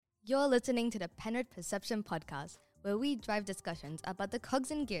You're listening to the Pennard Perception Podcast, where we drive discussions about the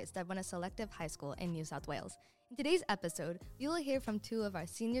cogs and gears that run a selective high school in New South Wales. In today's episode, we will hear from two of our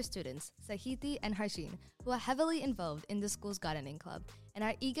senior students, Sahiti and Harshin, who are heavily involved in the school's gardening club and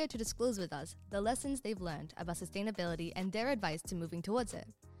are eager to disclose with us the lessons they've learned about sustainability and their advice to moving towards it.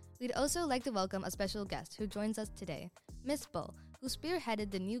 We'd also like to welcome a special guest who joins us today, Miss Bull, who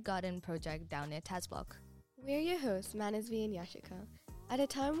spearheaded the new garden project down near Tasblock. We're your hosts, Manasvi and Yashika. At a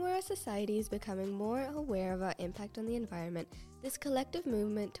time where our society is becoming more aware of our impact on the environment, this collective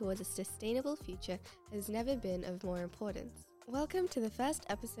movement towards a sustainable future has never been of more importance. Welcome to the first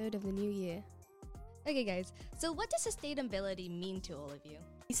episode of the new year. Okay guys, so what does sustainability mean to all of you?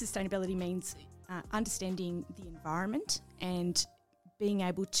 Sustainability means understanding the environment and being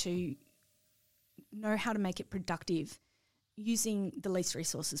able to know how to make it productive using the least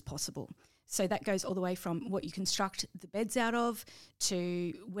resources possible. So that goes all the way from what you construct the beds out of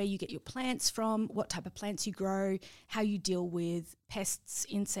to where you get your plants from, what type of plants you grow, how you deal with pests,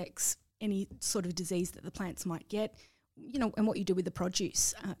 insects, any sort of disease that the plants might get, and what you do with the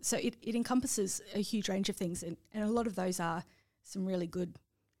produce. So it encompasses a huge range of things, and a lot of those are some really good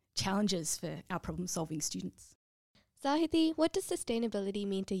challenges for our problem-solving students. Sahiti, what does sustainability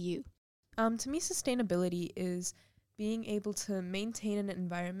mean to you? To me, sustainability is being able to maintain an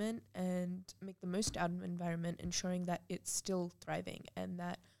environment and make the most out of an environment, ensuring that it's still thriving and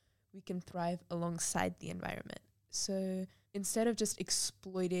that we can thrive alongside the environment. So instead of just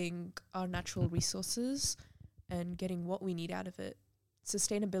exploiting our natural resources and getting what we need out of it,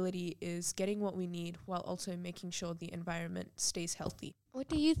 sustainability is getting what we need while also making sure the environment stays healthy. What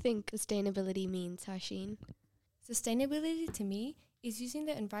do you think sustainability means, Harshin? Sustainability to me is using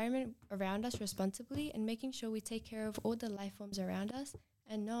the environment around us responsibly and making sure we take care of all the life forms around us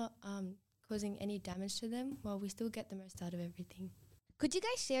and not causing any damage to them while we still get the most out of everything. Could you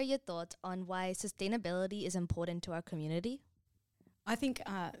guys share your thoughts on why sustainability is important to our community? I think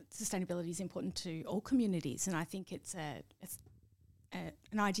sustainability is important to all communities, and I think it's an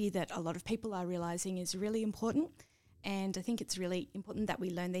idea that a lot of people are realising is really important, and I think it's really important that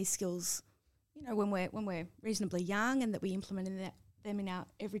we learn these skills when we're reasonably young and that we implement them in our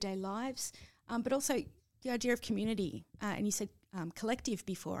everyday lives, but also the idea of community. And you said collective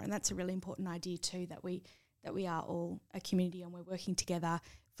before, and that's a really important idea too, that we are all a community and we're working together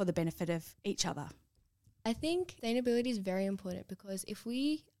for the benefit of each other. I think sustainability is very important because if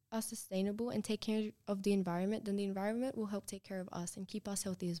we are sustainable and take care of the environment, then the environment will help take care of us and keep us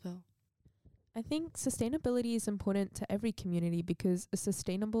healthy as well. I think sustainability is important to every community because a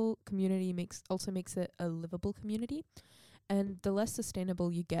sustainable community makes it a livable community. And the less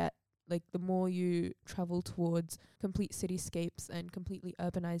sustainable you get, like the more you travel towards complete cityscapes and completely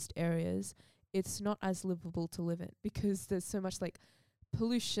urbanized areas, it's not as livable to live in because there's so much like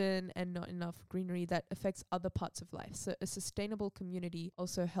pollution and not enough greenery that affects other parts of life. So a sustainable community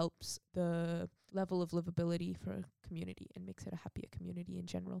also helps the level of livability for a community and makes it a happier community in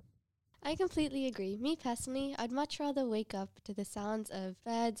general. I completely agree. Me personally, I'd much rather wake up to the sounds of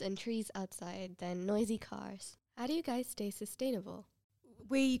birds and trees outside than noisy cars. How do you guys stay sustainable?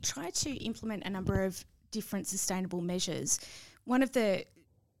 We try to implement a number of different sustainable measures. One of the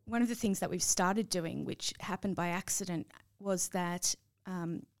things that we've started doing, which happened by accident, was that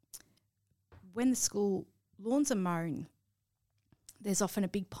when the school lawns are mown, there's often a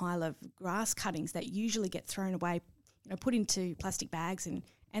big pile of grass cuttings that usually get thrown away, put into plastic bags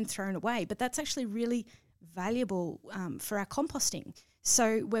and thrown away. But that's actually really valuable for our composting.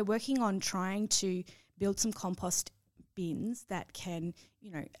 So we're working on trying to build some compost bins that can,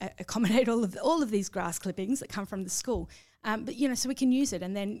 accommodate all of these grass clippings that come from the school. But so we can use it,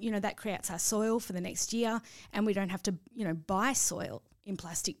 and then that creates our soil for the next year, and we don't have to buy soil in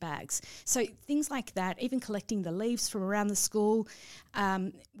plastic bags. So things like that, even collecting the leaves from around the school.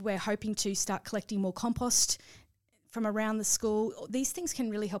 We're hoping to start collecting more compost from around the school. These things can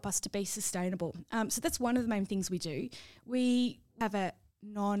really help us to be sustainable. So that's one of the main things we do. We have a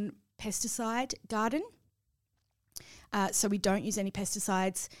non-pesticide garden. So we don't use any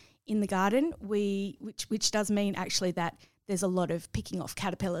pesticides in the garden, which does mean actually that there's a lot of picking off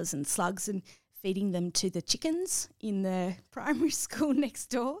caterpillars and slugs and feeding them to the chickens in the primary school next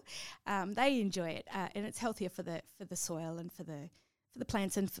door. They enjoy it, and it's healthier for the soil and for the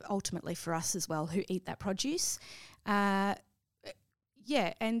plants and ultimately for us as well who eat that produce. And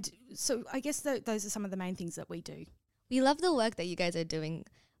so I guess those are some of the main things that we do. We love the work that you guys are doing.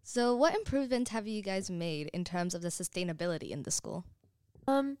 So what improvements have you guys made in terms of the sustainability in the school?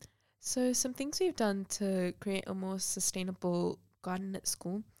 So some things we've done to create a more sustainable garden at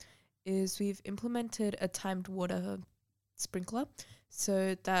school is we've implemented a timed water sprinkler.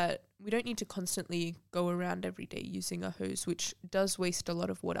 so that we don't need to constantly go around every day using a hose, which does waste a lot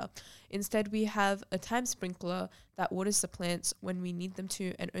of water. Instead, we have a time sprinkler that waters the plants when we need them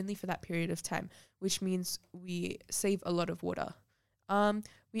to and only for that period of time, which means we save a lot of water.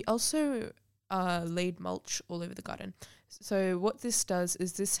 We also laid mulch all over the garden. So what this does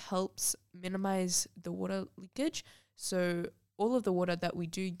is this helps minimize the water leakage. So all of the water that we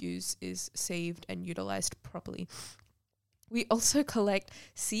do use is saved and utilized properly. We also collect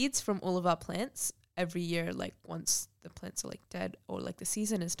seeds from all of our plants every year, like once the plants are like dead or like the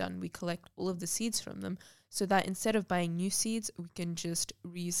season is done, we collect all of the seeds from them so that instead of buying new seeds, we can just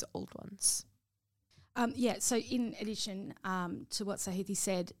reuse old ones. So in addition to what Sahithi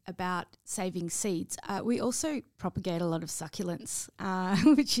said about saving seeds, we also propagate a lot of succulents,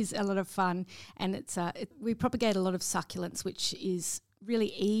 which is a lot of fun. And we propagate a lot of succulents, which is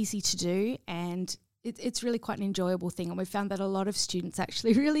really easy to do, and it's really quite an enjoyable thing. And we found that a lot of students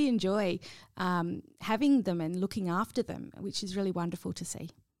actually really enjoy having them and looking after them, which is really wonderful to see.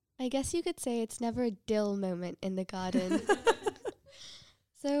 I guess you could say it's never a dull moment in the garden.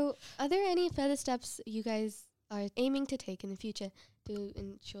 So, are there any further steps you guys are aiming to take in the future to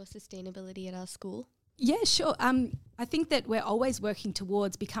ensure sustainability at our school? Yeah, sure. I think that we're always working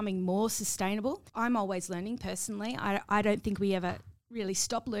towards becoming more sustainable. I'm always learning personally. I don't think we ever really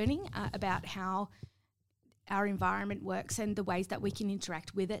stop learning about how our environment works and the ways that we can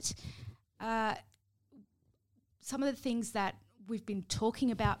interact with it. Some of the things that we've been talking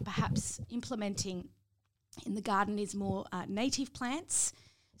about perhaps implementing in the garden is more native plants.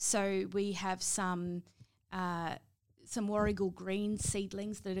 So we have some Warrigal green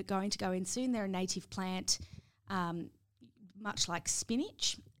seedlings that are going to go in soon. They're a native plant, much like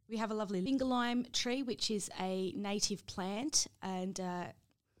spinach. We have a lovely lingolime tree, which is a native plant and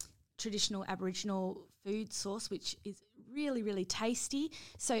traditional Aboriginal food source, which is really, really tasty.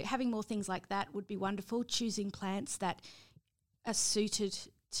 So having more things like that would be wonderful, choosing plants that are suited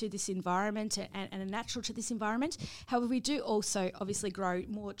to this environment and are natural to this environment. However, we do also obviously grow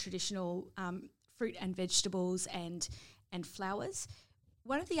more traditional fruit and vegetables and flowers.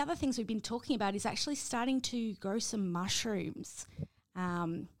 One of the other things we've been talking about is actually starting to grow some mushrooms.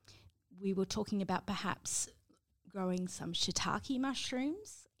 We were talking about perhaps growing some shiitake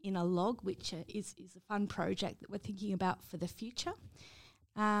mushrooms in a log, which is a fun project that we're thinking about for the future.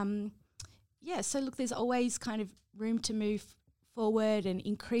 So look, there's always kind of room to move forward and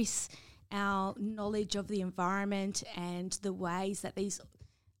increase our knowledge of the environment and the ways that these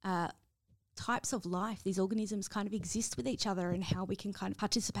types of life, these organisms kind of exist with each other and how we can kind of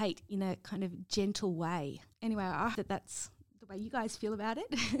participate in a kind of gentle way. Anyway, I hope that's the way you guys feel about it.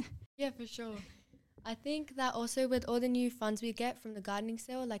 Yeah, for sure. I think that also with all the new funds we get from the gardening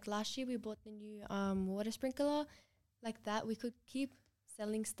sale, like last year we bought the new water sprinkler, like that we could keep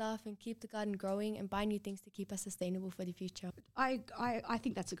selling stuff and keep the garden growing and buy new things to keep us sustainable for the future. I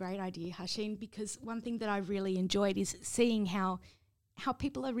think that's a great idea, Hashin, because one thing that I've really enjoyed is seeing how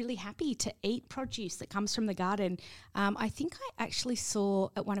people are really happy to eat produce that comes from the garden. I think I actually saw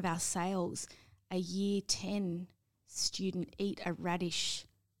at one of our sales a year 10 student eat a radish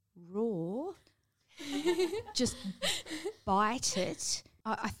raw, just bite it.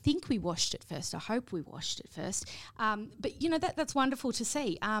 I think we washed it first. I hope we washed it first. But, that's wonderful to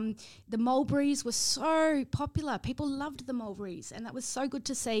see. The mulberries were so popular. People loved the mulberries, and that was so good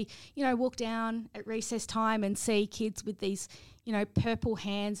to see, walk down at recess time and see kids with these, purple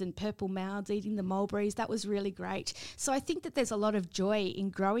hands and purple mouths eating the mulberries. That was really great. So I think that there's a lot of joy in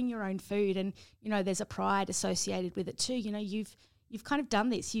growing your own food, and, there's a pride associated with it too. You've kind of done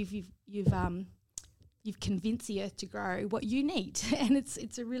this. You've convinced the earth to grow what you need, and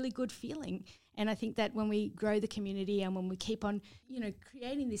it's a really good feeling. And I think that when we grow the community and when we keep on,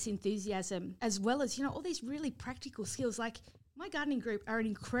 creating this enthusiasm as well as, all these really practical skills, like my gardening group are an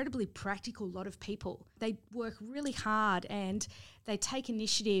incredibly practical lot of people. They work really hard and they take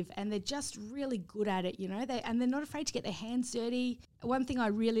initiative and they're just really good at it, and they're not afraid to get their hands dirty. One thing I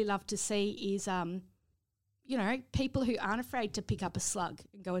really love to see is, people who aren't afraid to pick up a slug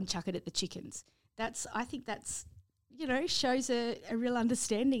and go and chuck it at the chickens. I think that's shows a real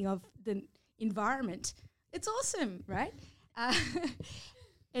understanding of the environment. It's awesome, right?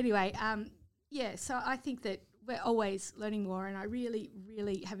 Anyway, so I think that we're always learning more, and I really,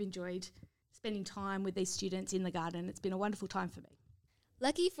 really have enjoyed spending time with these students in the garden. It's been a wonderful time for me.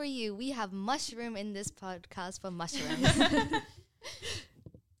 Lucky for you, we have mushroom in this podcast for mushrooms.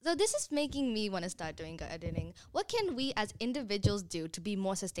 So this is making me want to start doing gardening. What can we as individuals do to be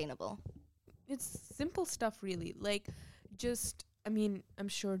more sustainable? It's simple stuff, really. I'm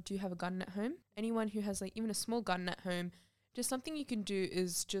sure, do you have a garden at home? Anyone who has even a small garden at home just something you can do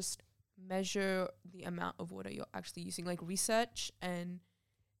is just measure the amount of water you're actually using, like research and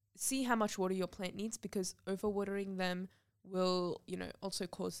see how much water your plant needs, because overwatering them will, also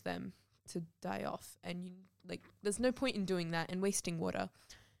cause them to die off. And there's no point in doing that and wasting water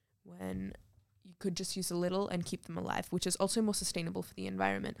when you could just use a little and keep them alive, which is also more sustainable for the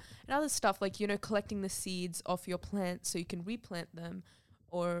environment. And other stuff like, collecting the seeds off your plants so you can replant them,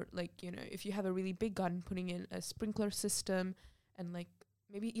 or if you have a really big garden, putting in a sprinkler system, and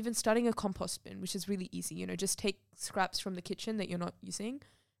maybe even starting a compost bin, which is really easy. Just take scraps from the kitchen that you're not using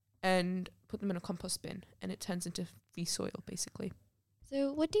and put them in a compost bin, and it turns into free soil, basically.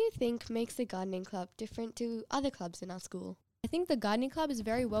 So what do you think makes the gardening club different to other clubs in our school? I think the gardening club is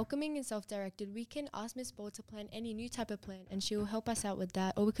very welcoming and self-directed. We can ask Miss Ball to plant any new type of plant and she will help us out with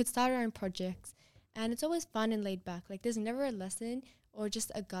that. Or we could start our own projects. And it's always fun and laid back. There's never a lesson or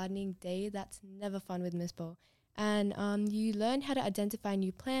just a gardening day that's never fun with Miss Ball. And you learn how to identify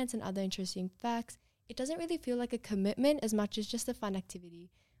new plants and other interesting facts. It doesn't really feel like a commitment as much as just a fun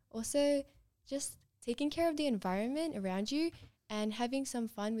activity. Also, just taking care of the environment around you and having some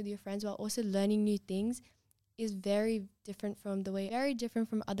fun with your friends while also learning new things is very different from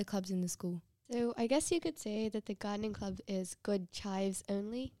other clubs in the school. So I guess you could say that the gardening club is good chives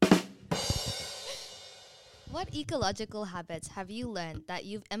only. What ecological habits have you learned that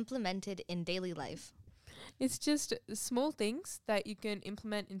you've implemented in daily life? It's just small things that you can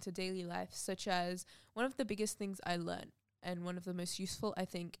implement into daily life, such as one of the biggest things I learned, and one of the most useful, I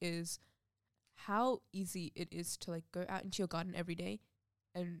think, is how easy it is to go out into your garden every day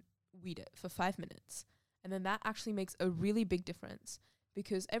and weed it for 5 minutes. And then that actually makes a really big difference,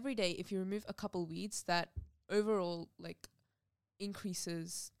 because every day, if you remove a couple weeds, that overall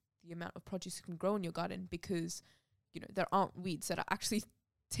increases the amount of produce you can grow in your garden, because there aren't weeds that are actually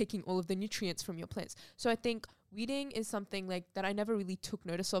taking all of the nutrients from your plants. So I think weeding is something that I never really took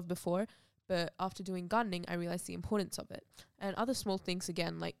notice of before, but after doing gardening, I realized the importance of it. And other small things,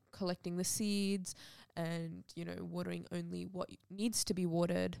 again, like collecting the seeds and, watering only what needs to be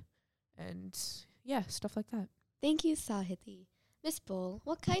watered, and stuff like that. Thank you, Sahiti. Miss Ball,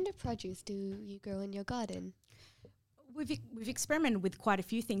 what kind of produce do you grow in your garden? We've experimented with quite a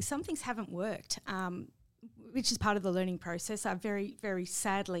few things. Some things haven't worked, which is part of the learning process. I very, very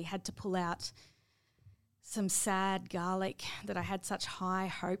sadly had to pull out some sad garlic that I had such high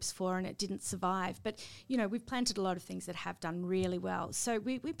hopes for, and it didn't survive. But, we've planted a lot of things that have done really well. So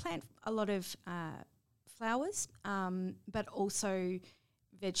we plant a lot of flowers, but also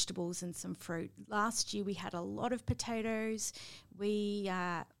vegetables and some fruit. Last year we had a lot of potatoes. We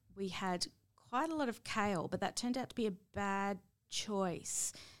had quite a lot of kale, but that turned out to be a bad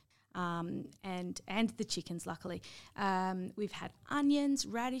choice. And the chickens, luckily. We've had onions,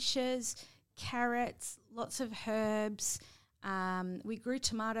 radishes, carrots, lots of herbs. We grew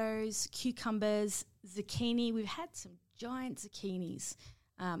tomatoes, cucumbers, zucchini. We've had some giant zucchinis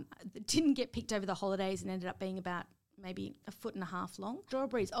that didn't get picked over the holidays and ended up being about maybe 1.5 feet long.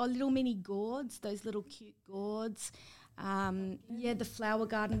 Strawberries, little mini gourds, those little cute gourds. The flower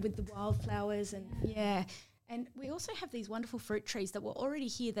garden with the wildflowers, and we also have these wonderful fruit trees that were already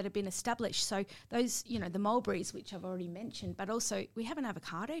here that have been established. So those, the mulberries, which I've already mentioned, but also we have an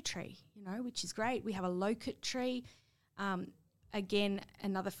avocado tree, which is great. We have a locust tree. Again,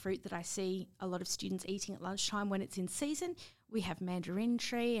 another fruit that I see a lot of students eating at lunchtime when it's in season. We have mandarin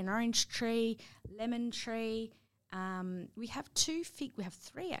tree, an orange tree, lemon tree. We have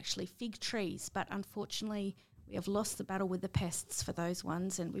three actually fig trees, but unfortunately we have lost the battle with the pests for those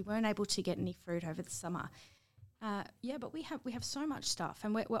ones, and we weren't able to get any fruit over the summer. But we have so much stuff,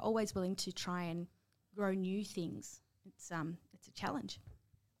 and we're always willing to try and grow new things. It's a challenge.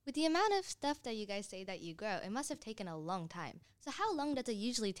 With the amount of stuff that you guys say that you grow, it must have taken a long time. So how long does it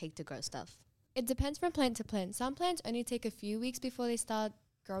usually take to grow stuff? It depends from plant to plant. Some plants only take a few weeks before they start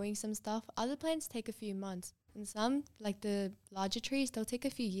growing some stuff. Other plants take a few months. And some, like the larger trees, they'll take a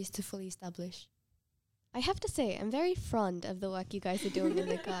few years to fully establish. I have to say, I'm very fond of the work you guys are doing in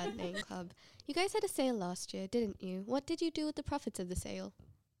the gardening club. You guys had a sale last year, didn't you? What did you do with the profits of the sale?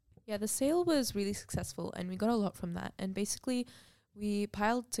 Yeah, the sale was really successful, and we got a lot from that. And basically, we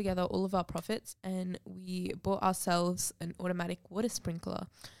piled together all of our profits, and we bought ourselves an automatic water sprinkler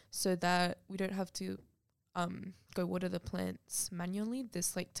so that we don't have to go water the plants manually.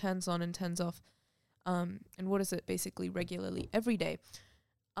 This turns on and turns off and waters it basically regularly every day.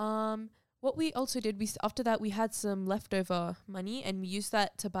 What we also did, after that we had some leftover money, and we used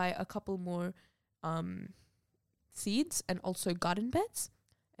that to buy a couple more seeds and also garden beds.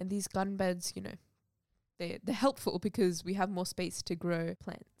 And these garden beds, they're helpful because we have more space to grow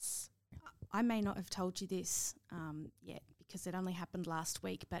plants. I may not have told you this yet, because it only happened last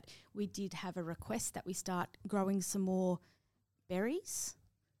week, but we did have a request that we start growing some more berries.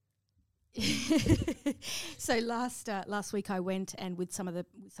 So last week I went, and with some of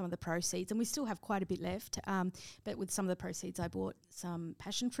the proceeds, and we still have quite a bit left, but with some of the proceeds I bought some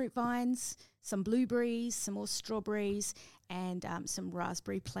passion fruit vines, some blueberries, some more strawberries, and some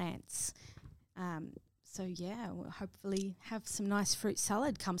raspberry plants. So yeah, we'll hopefully have some nice fruit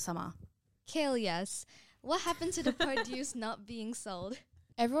salad come summer. Kale, yes. What happened to the produce not being sold?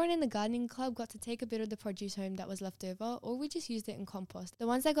 Everyone in the gardening club got to take a bit of the produce home that was left over, or we just used it in compost. The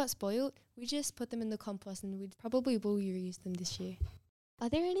ones that got spoiled, we just put them in the compost, and we probably will reuse them this year. Are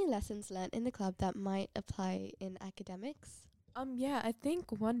there any lessons learned in the club that might apply in academics? Yeah, I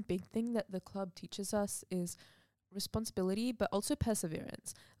think one big thing that the club teaches us is responsibility, but also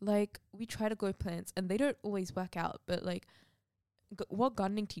perseverance. Like, we try to grow plants and they don't always work out, but like what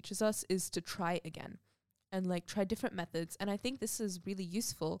gardening teaches us is to try again and like try different methods. And I think this is really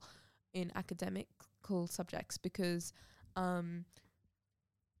useful in academical subjects because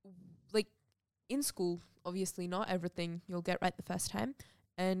like in school, obviously not everything you'll get right the first time,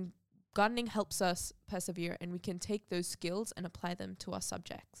 and gardening helps us persevere, and we can take those skills and apply them to our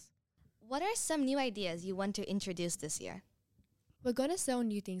subjects. What are some new ideas you want to introduce this year? We're going to sell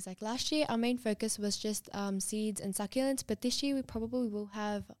new things. Like last year, our main focus was just seeds and succulents, but this year we probably will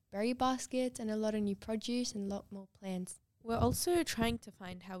have berry baskets and a lot of new produce and a lot more plants. We're also trying to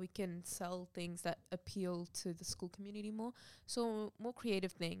find how we can sell things that appeal to the school community more. So more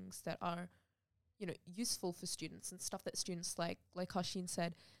creative things that are, you know, useful for students and stuff that students like Hashin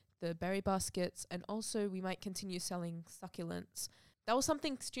said, the berry baskets, and also we might continue selling succulents. That was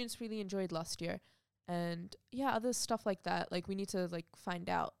something students really enjoyed last year. And yeah, other stuff like that. Like we need to like find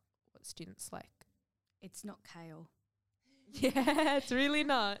out what students like. It's not kale. Yeah, it's really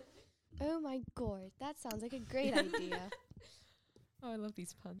not. Oh my god, that sounds like a great idea. Oh, I love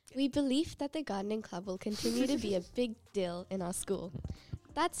these puns. We believe that the gardening club will continue to be a big deal in our school.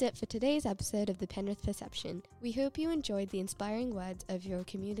 That's it for today's episode of the Penrith Perception. We hope you enjoyed the inspiring words of your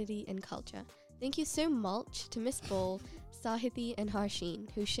community and culture. Thank you so much to Miss Ball, Sahithi and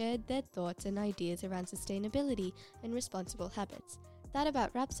Harshin, who shared their thoughts and ideas around sustainability and responsible habits. That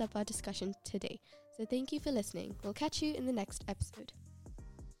about wraps up our discussion today. So thank you for listening. We'll catch you in the next episode.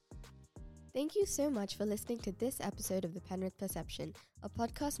 Thank you so much for listening to this episode of the Penrith Perception, a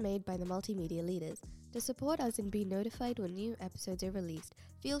podcast made by the Multimedia Leaders. To support us and be notified when new episodes are released,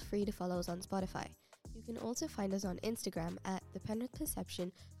 feel free to follow us on Spotify. You can also find us on Instagram at the Penrith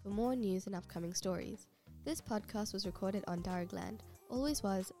Perception for more news and upcoming stories. This podcast was recorded on Darug land, always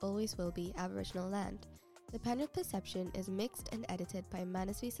was, always will be Aboriginal land. The Penrith Perception is mixed and edited by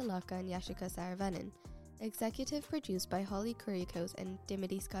Manasvi Salaka and Yashika Saravanan. Executive produced by Holly Kuriakos and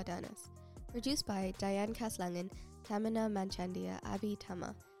Dimitis Kardanas. Produced by Diane Kaslangan, Tamina Manchandia, Abhi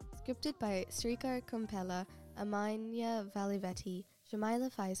Tama. Scripted by Srikar Kumpella, Amanya Valivetti,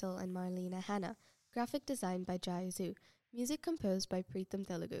 Shamaila Faisal and Marlena Hanna. Graphic design by Jai Zhu. Music composed by Preetham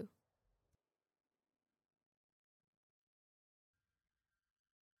Telugu.